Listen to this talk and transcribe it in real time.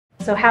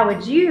So how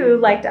would you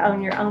like to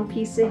own your own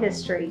piece of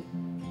history?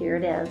 Here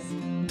it is.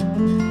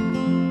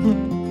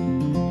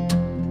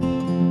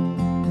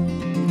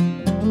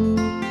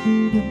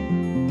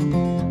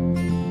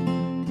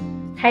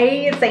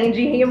 Hey, it's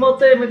Angie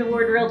Hamilton with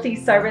Ward Realty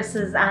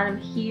Services. I'm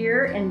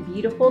here in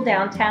beautiful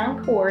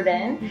downtown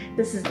Corydon.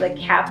 This is the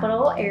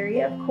capital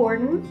area of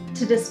Corydon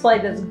to display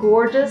this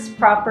gorgeous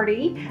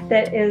property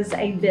that is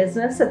a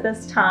business at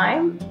this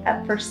time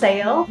up for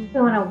sale.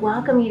 We want to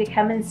welcome you to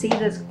come and see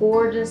this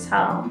gorgeous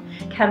home.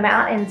 Come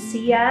out and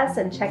see us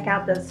and check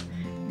out this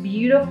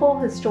beautiful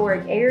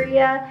historic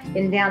area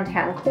in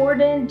downtown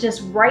Corydon,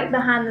 just right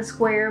behind the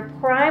square,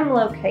 prime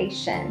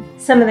location.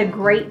 Some of the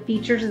great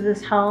features of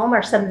this home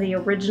are some of the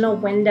original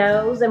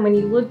windows, and when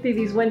you look through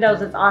these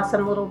windows, it's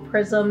awesome little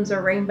prisms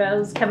or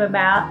rainbows come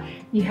about.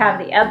 You have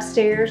the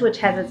upstairs, which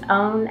has its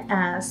own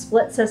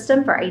split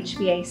system for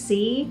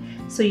HVAC,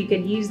 so you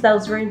could use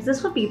those rooms.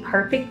 This would be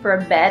perfect for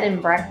a bed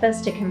and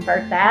breakfast to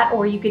convert that,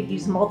 or you could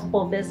use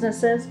multiple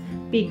businesses.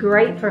 Be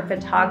great for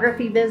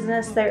photography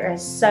business. There are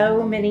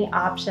so many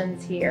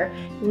options here.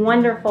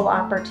 Wonderful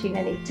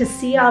opportunity. To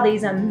see all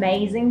these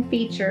amazing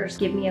features,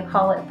 give me a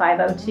call at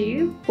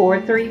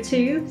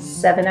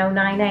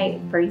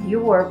 502-432-7098 for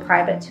your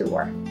private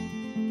tour.